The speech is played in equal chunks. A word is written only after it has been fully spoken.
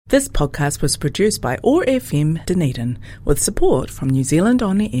This podcast was produced by OAR FM Dunedin with support from New Zealand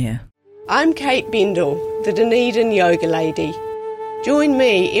On Air. I'm Kate Bendall, the Dunedin Yoga Lady. Join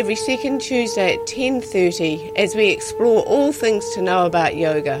me every second Tuesday at 10:30 as we explore all things to know about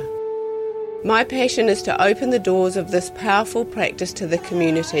yoga. My passion is to open the doors of this powerful practice to the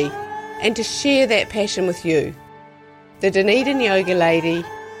community and to share that passion with you. The Dunedin Yoga Lady,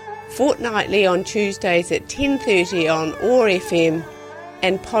 fortnightly on Tuesdays at 10:30 on OAR FM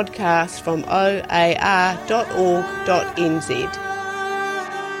and podcasts from oar.org.nz.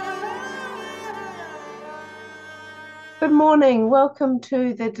 Good morning, welcome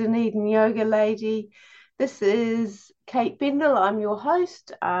to the Dunedin Yoga Lady. This is Kate Bendall, I'm your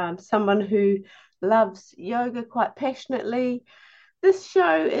host, someone who loves yoga quite passionately. This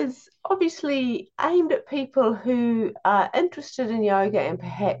show is obviously aimed at people who are interested in yoga and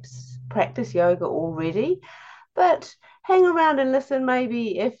perhaps practice yoga already, but hang around and listen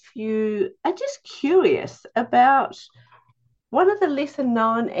maybe if you are just curious about one of the lesser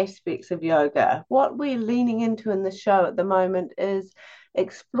known aspects of yoga. What we're leaning into in the show at the moment is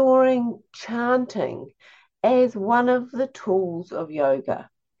exploring chanting as one of the tools of yoga.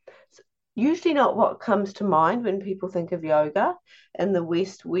 It's usually not what comes to mind when people think of yoga. In the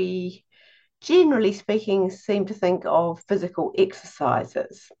West, we generally speaking seem to think of physical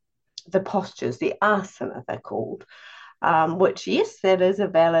exercises, the postures, the asana they're called. Which, yes, that is a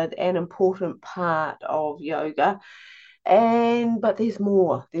valid and important part of yoga, but there's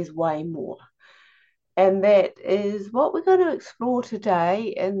more, there's way more. And that is what we're going to explore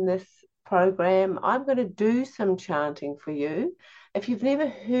today in this program. I'm going to do some chanting for you. If you've never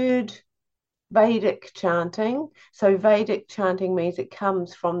heard Vedic chanting, so Vedic chanting means it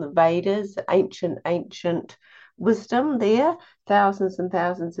comes from the Vedas, ancient wisdom there, thousands and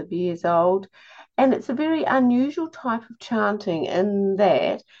thousands of years old. And it's a very unusual type of chanting in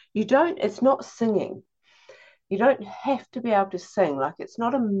that it's not singing. You don't have to be able to sing, like it's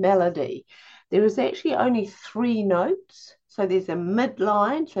not a melody. There is actually only 3 notes. So there's a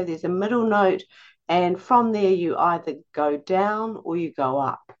midline, so there's a middle note, and from there you either go down or you go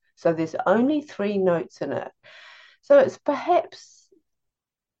up. So there's only 3 notes in it. So it's perhaps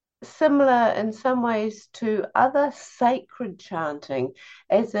similar in some ways to other sacred chanting,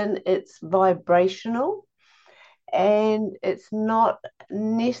 as in it's vibrational and it's not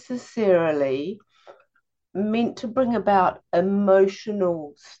necessarily meant to bring about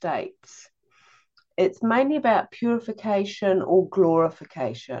emotional states. It's mainly about purification or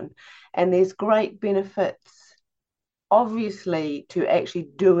glorification, and there's great benefits obviously to actually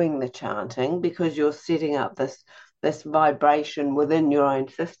doing the chanting because you're setting up this vibration within your own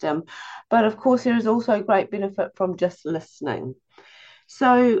system. But of course, there is also great benefit from just listening.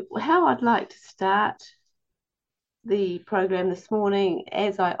 So how I'd like to start the program this morning,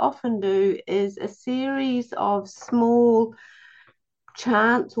 as I often do, is a series of small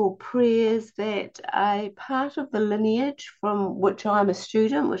chants or prayers that are part of the lineage from which I'm a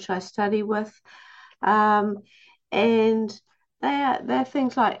student, which I study with. And they're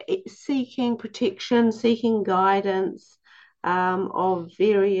things like seeking protection, seeking guidance of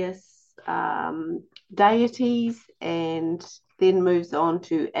various deities, and then moves on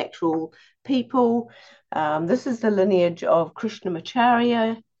to actual people. This is the lineage of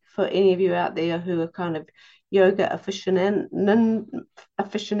Krishnamacharya, for any of you out there who are kind of yoga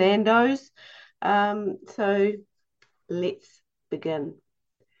aficionados. So let's begin.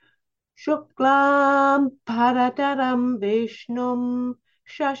 Shuklam Paradaram Vishnum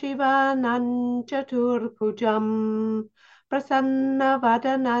Shashivanam Chaturpujam Prasanna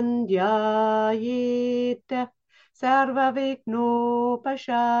Vadanandhyayet Sarva Vigno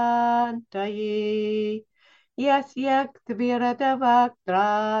Pashantaye Yasyak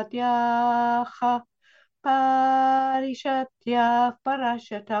Viradavaktratyah Parishatya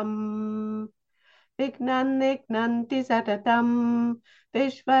Parashatam Vignanti Satatam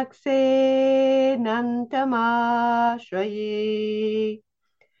Vishvaksenantamashraye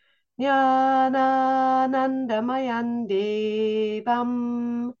Jnananandamayan Devam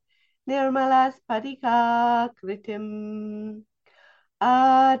Nirmalaspadikakritim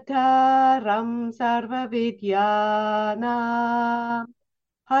Ataram Sarvavidyanam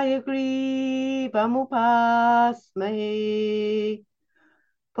Hayagrivamupassmahe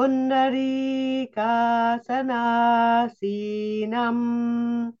Pundarikaasanasinam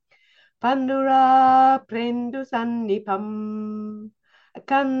Pandura Prendu Sannipam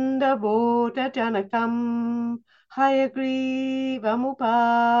Akandavota Janakam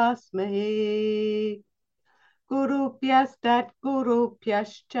Hayagrivamupassmahe Gurupyastat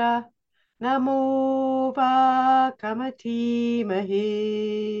Gurupyascha Namo Bhagavate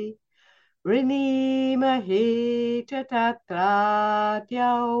Mahe Mahe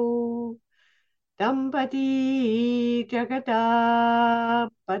Chatatratyau Dampati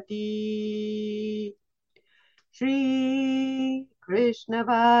Jagatapati Shri Krishna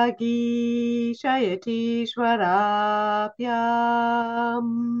Bhagi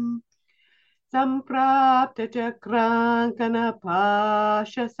Shayatishwarabhyam Samprapta Chakrankana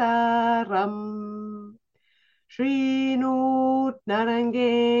Pashasaram Srinut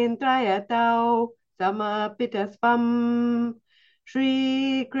Narangendrayatau Samapitasvam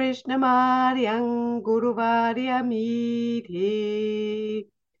Shri Krishna Maryam Guru Varyamidhi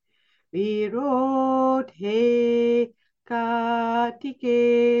Virodhe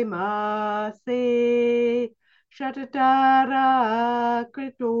Kartike Mase Shatatara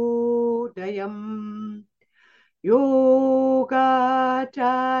Kritodayam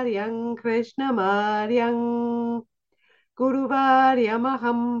Yogacharyang Krishna Maryam Guru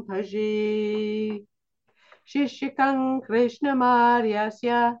Varyamaham Bhaje Shishikang Krishna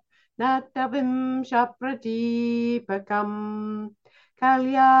Maryasya Natavim Shapratipakam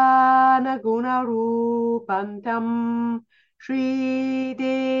Kalyana Gunarupantam Shri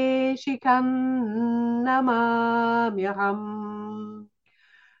Deshikam Namamyaham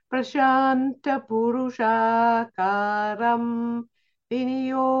Prashanta Purushakaram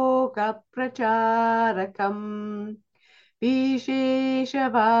Viniyoga Pracharakam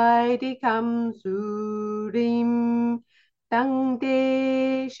Visheshavaitikam Surim Tang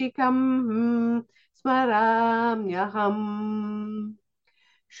Deshikam Smaramyaham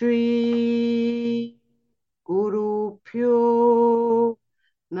Shri Guru Pyo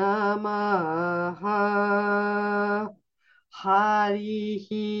Namaha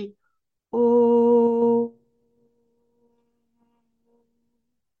Harihi Om.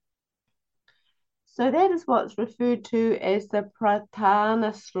 So that is what's referred to as the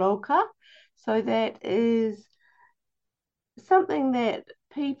Pratana Sloka. So that is something that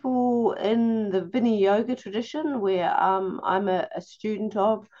people in the Vinaya Yoga tradition, where I'm a student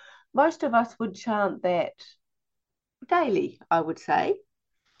of, most of us would chant that daily, I would say.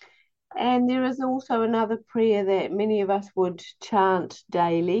 And there is also another prayer that many of us would chant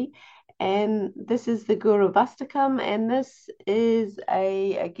daily, and this is the Guru Vastakam, and this is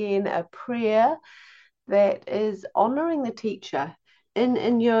again a prayer that is honoring the teacher.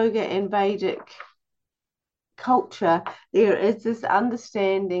 In yoga and Vedic culture, there is this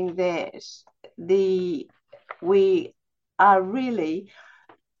understanding that we are really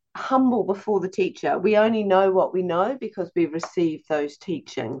humble before the teacher. We only know what we know because we've received those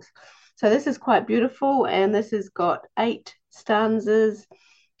teachings. So this is quite beautiful, and this has got 8 stanzas,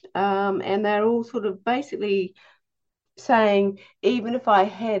 and they're all sort of basically saying, even if I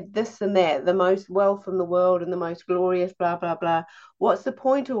had this and that, the most wealth in the world and the most glorious, blah, blah, blah, what's the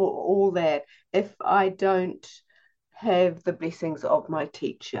point of all that if I don't have the blessings of my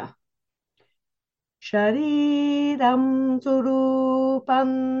teacher? Shariram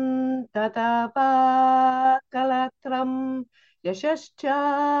surupam tatapa kalatram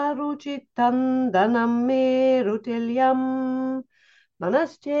yashascha ruchitam danam merutilyam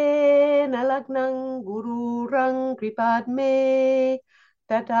manasche nalagnang gururang kripadme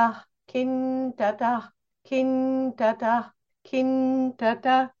tatah kin tatah kin tatah kin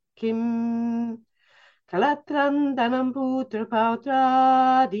tatah kim kalatram danam putra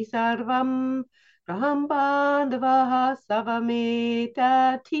pautra disarvam Raham Bandavaha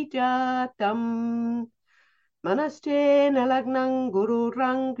Savameta Tijatam Manaste Nalagnang Guru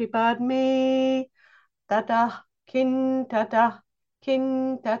Rang Kripadme Tata Kin Tata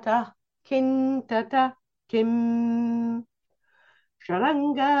Kin Tata Kin Tata Kim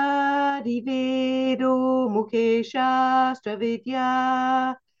Sharanga Divedo Mukesha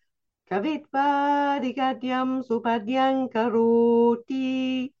Stravidya Kavitva Digadyam Supadyam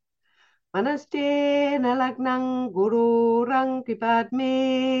Karoti Manaste nalagnang guru rang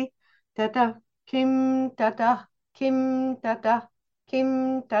kripadme tata kim tata kim tata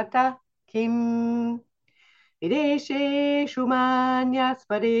kim tata kim Videshe shumanyas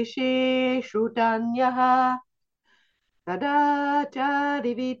padeshe shutanyaha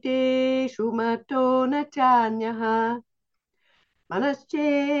tadacharivite shumato nachanyaha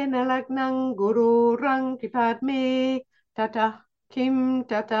Manasche nalagnang guru rang kripadme tata kim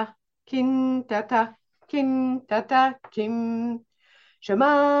tata Kin tata, kin tata, kim.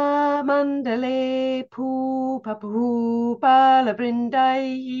 Shama mandale pu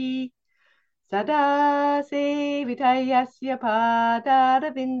palavrindai. Sada sevitayasya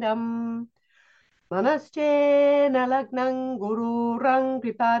padara vindam. Manaste nalagnang gururang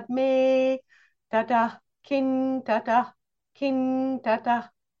pripadme tata kin tata kin tata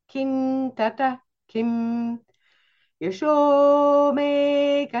kin tata kim Yasho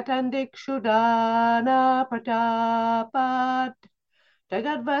me katandik shudana pratapad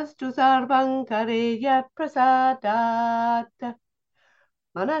Jagadvastu sarvang kareyat prasadat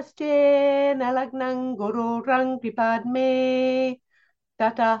Manaste nalagnang gururang pripadme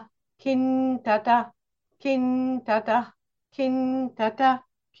tata kin tata kin tata kin tata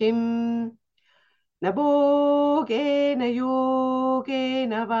kim Naboge na yoge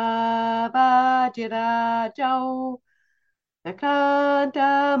na vajira jau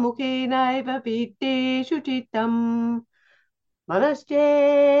Nakanta mukhe naiva vite shutitam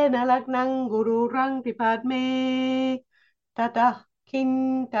Manaste nalagnang gururang pripadme tata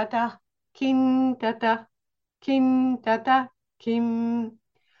kin tata kin tata kin tata kim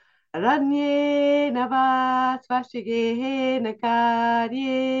Aranye navas vashigehe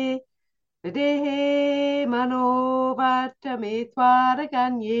nakarye Nadehe mano vatame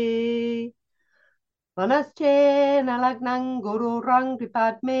twaraganye Manaste nalagnang gururang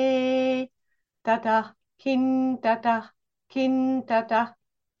pripadme tata kin tata kin tata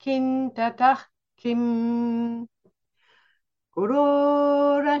kin tata kim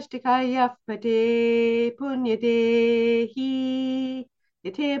Gururashtikaya pate punyadehi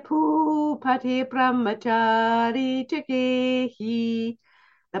Yate pate brahmachari jagehi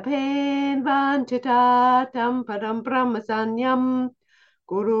Lapen vantitatam padam brahmasanyam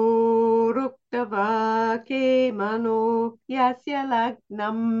Guru ruktavake mano yasya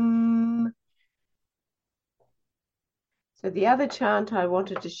lagnam. So the other chant I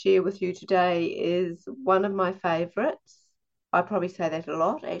wanted to share with you today is one of my favorites. I probably say that a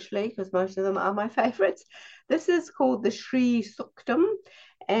lot actually because most of them are my favorites. This is called the Sri Suktam,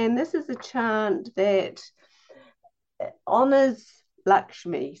 and this is a chant that honors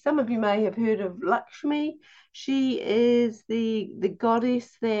Lakshmi. Some of you may have heard of Lakshmi. She is the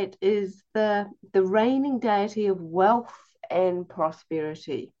goddess that is the reigning deity of wealth and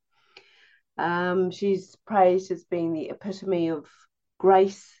prosperity. She's praised as being the epitome of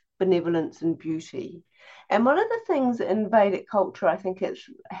grace, benevolence, and beauty. And one of the things in Vedic culture I think it's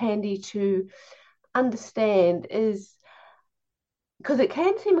handy to understand is because it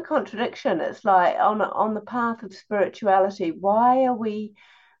can seem a contradiction. It's like on the path of spirituality, why are we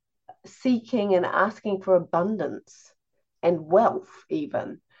seeking and asking for abundance and wealth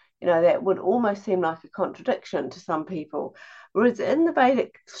even? You know, that would almost seem like a contradiction to some people. Whereas in the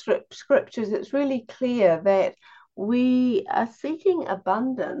Vedic scriptures, it's really clear that we are seeking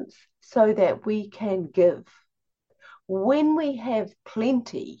abundance so that we can give. When we have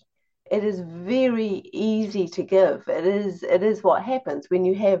plenty, it is very easy to give. It is what happens when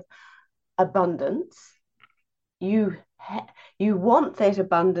you have abundance. You want that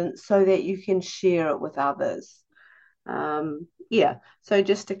abundance so that you can share it with others. Yeah. So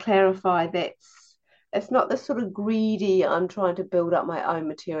just to clarify, it's not the sort of greedy. I'm trying to build up my own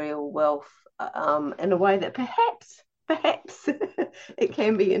material wealth in a way that perhaps it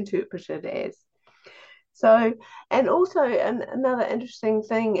can be interpreted as. So, and also another interesting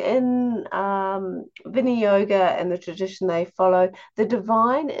thing in Vinaya Yoga and the tradition they follow, the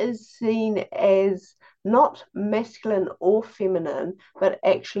divine is seen as not masculine or feminine, but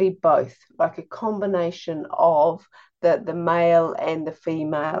actually both, like a combination of the male and the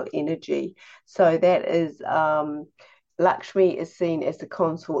female energy. So that is Lakshmi is seen as the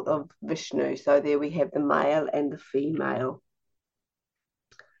consort of Vishnu. So there we have the male and the female.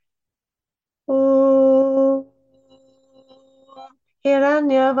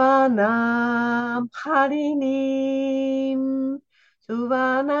 Hiranyavanam Harinim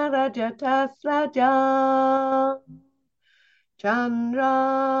Suvanarajatasrajam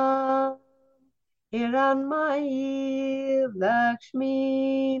Chandra Hiranmayir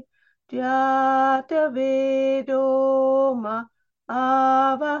Lakshmi Jatavedoma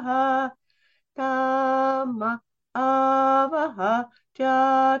Avaha Tama Avaha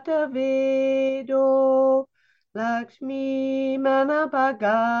Jatavedo Lakshmi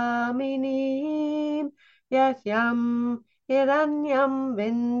Manapagaminim Yasyam Hiranyam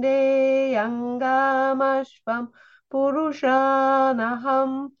Vinde Yangamashvam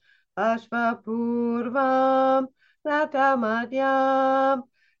Purushanaham Ashvapurvam Ratamadyam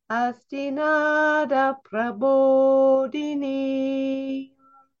Astinada Prabodini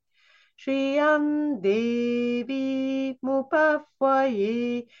Shriyan Devi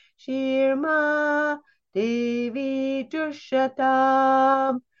Mupafwaye Shirma Devi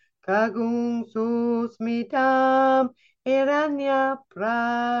Dushatam Kagung Susmitam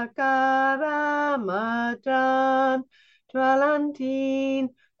Hiranyaprakaramadran Jwalantin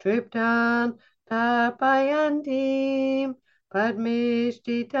Triptan Tarpayantim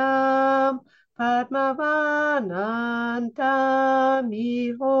Padmishtitam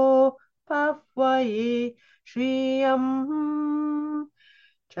Padmavanantamiho Pavvaye Shriyam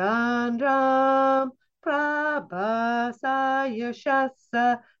Chandram Prabhasa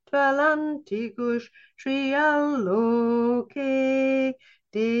Yashasa Tvalanti Shriyaloke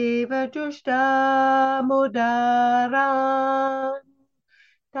Devajushta Mudaran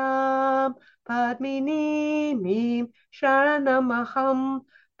Tam Padmini Mim Sharanamaham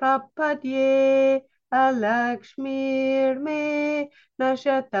Prapadye Alakshmir Me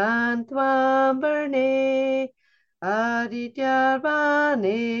Nashatan Tvam Varne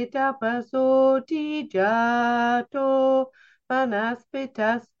Adityarvane tapasoti jato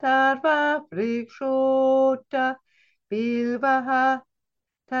vanaspitastarva vrikshota bilvaha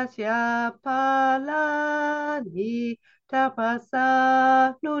tasya palani tapasa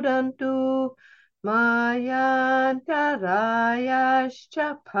nudantu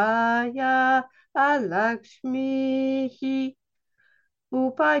mayantarayashchapaya alakshmihi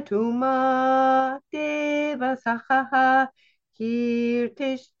Upaituma Deva Sahaha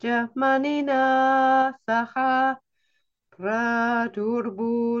Kirtishja Manina Saha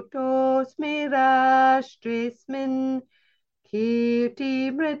Pradurbutos Mirashtrismin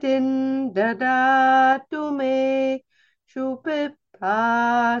Kirti Mritin Dadatu Me Shupipasa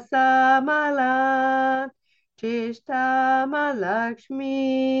Malan Chishta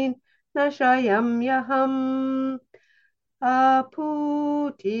Malakshmin Nashayam Yaham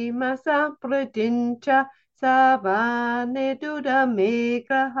Aputimasa Savane Duda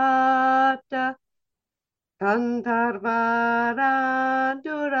Megrahata Kantharvara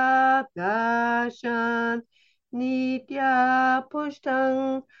Duradashan Nitya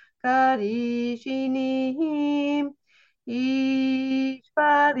Pushtang Karishinihim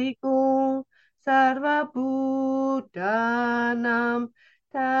Ishvarikung Sarvabhutanam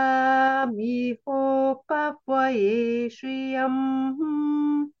Tamiho Papvaye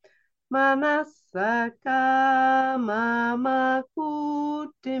Shriyam Manasaka Mama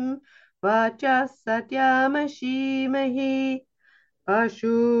Kutim Vajasatyamashimhi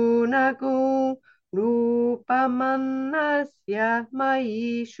Pashunagung Rupamanasya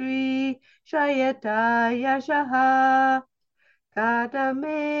Mai Shri Shayataya Shaha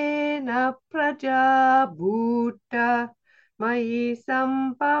Kadamena Praja Buddha Mai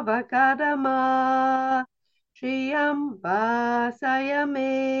Sampavakadama Shriyamba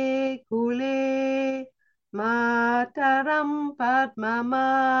Sayame Kule Mataram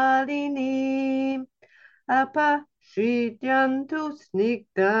Padmamalini Apa Shridyantu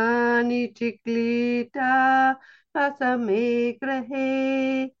Snigdani Chiklita Pasame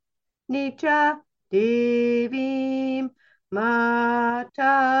Grahe Nicha Devim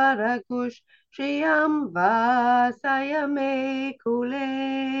Matarakush Shriyam Vasayame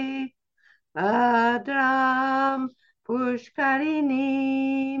Kule Adram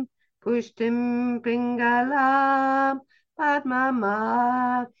Pushkarinim Pushtim Pingalam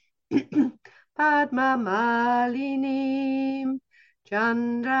Padmama Padmamalinim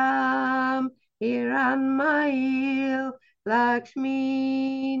Chandram Hiranmail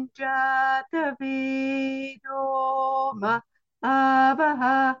Lakshmi Jatavidoma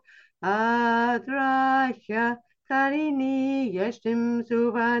Avaha Adrahya Karini Yashtim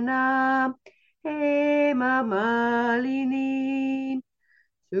Suvanam Hema Malini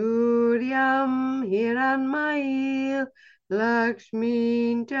Suryam Hiranmail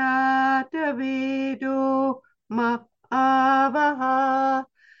Lakshmi Jatavido Ma Avaha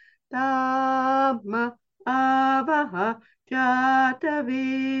Dhamma Avaha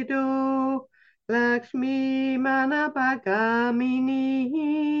Jatavido Lakshmi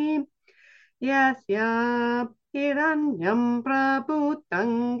Manapagamini Yasyam Hiranyam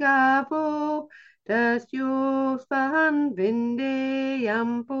Prabhutangavo Tasyosvahan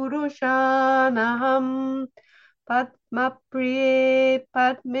Vindeyam Purushanaham Padmapriye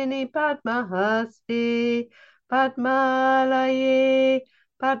Padmini Padmahaste Padmalaye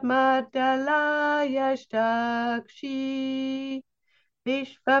Padmadalayashtakshi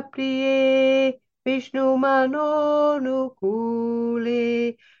Vishvapriye Vishnu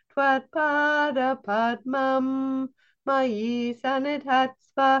Manonukule Tvatpada Padmam Mayi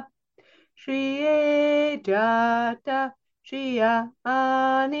Sanidhatsva Shriye Jata Shriya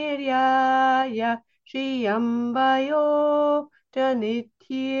Aniryaya Shriyambayo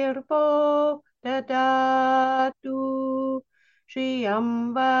Janitirvo Dadatu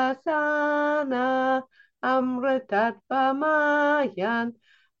Shriyambasana amritatpamayan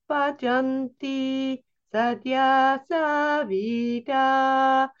bhajanti sadya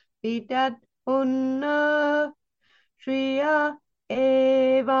savita vidat unna Shriya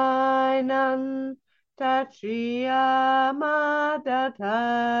evainam Shriya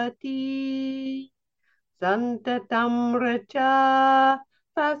madatati Santatam racha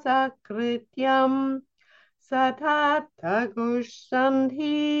pasakrityam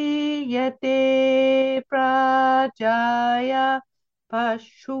Satatagusandhi yate prajaya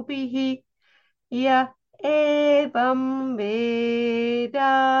pashubihi ya evam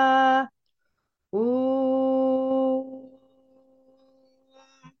veda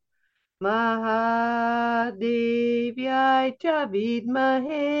Mahadevyai cha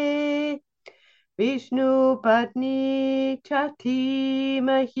vidmahe Vishnu Patni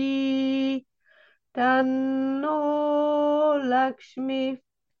Chatimahi Tanno Lakshmi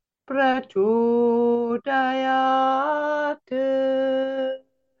Prachodayat.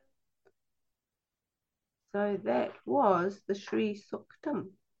 So that was the Sri Suktam.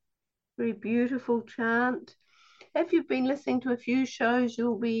 Very beautiful chant. If you've been listening to a few shows,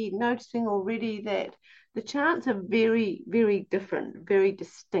 you'll be noticing already that the chants are very, very different, very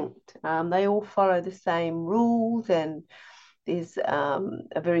distinct. They all follow the same rules and there's a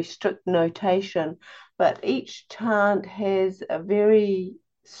very strict notation, but each chant has a very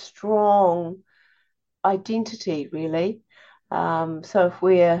strong identity, really. So if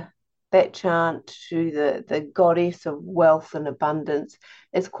we're that chant to the goddess of wealth and abundance,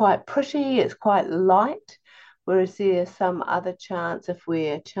 it's quite pretty, it's quite light. Whereas there are some other chants, if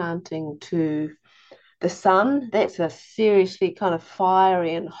we're chanting to the sun, that's a seriously kind of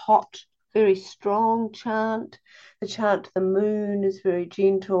fiery and hot, very strong chant. The chant to the moon is very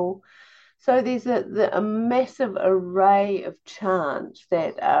gentle. So there's a massive array of chants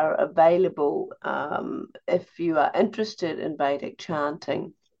that are available if you are interested in Vedic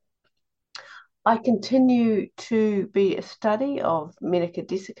chanting. I continue to be a study of Menaka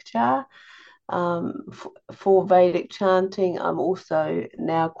Desikacha. For Vedic chanting, I'm also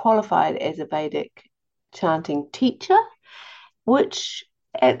now qualified as a Vedic chanting teacher, which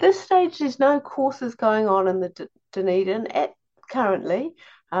at this stage there's no courses going on in the Dunedin currently.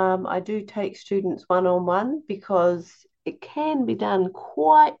 I do take students one-on-one because it can be done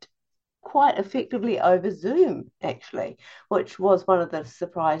quite effectively over Zoom, actually, which was one of the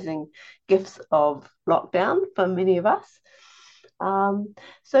surprising gifts of lockdown for many of us.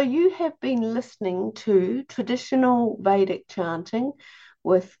 So you have been listening to traditional Vedic chanting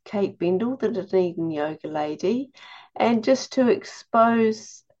with Kate Bendall, the Dunedin Yoga Lady, and just to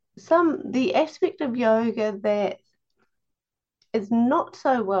expose the aspect of yoga that is not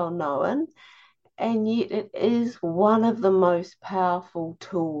so well known, and yet it is one of the most powerful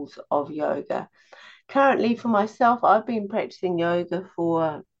tools of yoga. Currently, for myself, I've been practicing yoga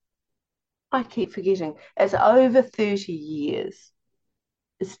for, I keep forgetting, it's over 30 years.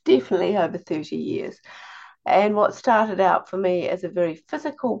 It's definitely over 30 years. And what started out for me as a very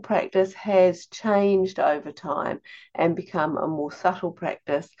physical practice has changed over time and become a more subtle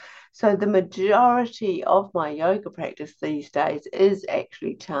practice. So the majority of my yoga practice these days is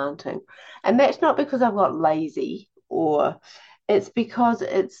actually chanting. And that's not because I've got lazy, or it's because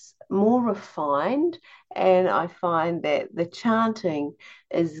it's more refined, and I find that the chanting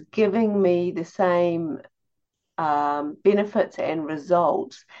is giving me the same benefits and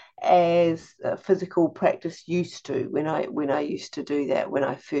results as physical practice used to when I used to do that when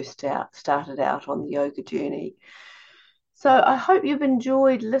I first started out on the yoga journey. So I hope you've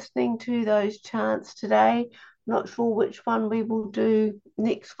enjoyed listening to those chants today. Not sure which one we will do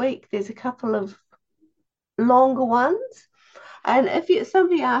next week. There's a couple of longer ones. And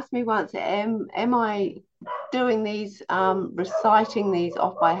somebody asked me once, am I doing these, reciting these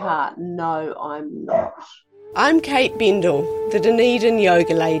off by heart? No, I'm not. I'm Kate Bendall, the Dunedin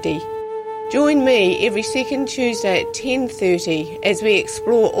Yoga Lady. Join me every second Tuesday at 10:30 as we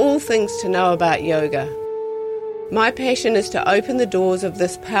explore all things to know about yoga. My passion is to open the doors of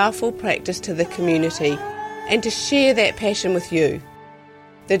this powerful practice to the community and to share that passion with you.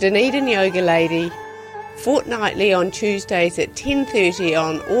 The Dunedin Yoga Lady, fortnightly on Tuesdays at 10:30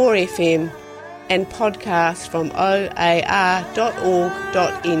 on OAR FM and podcast from oar.org.nz.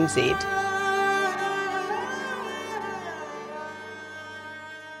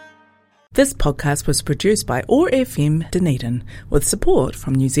 This podcast was produced by OAR FM Dunedin with support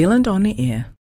from New Zealand On Air.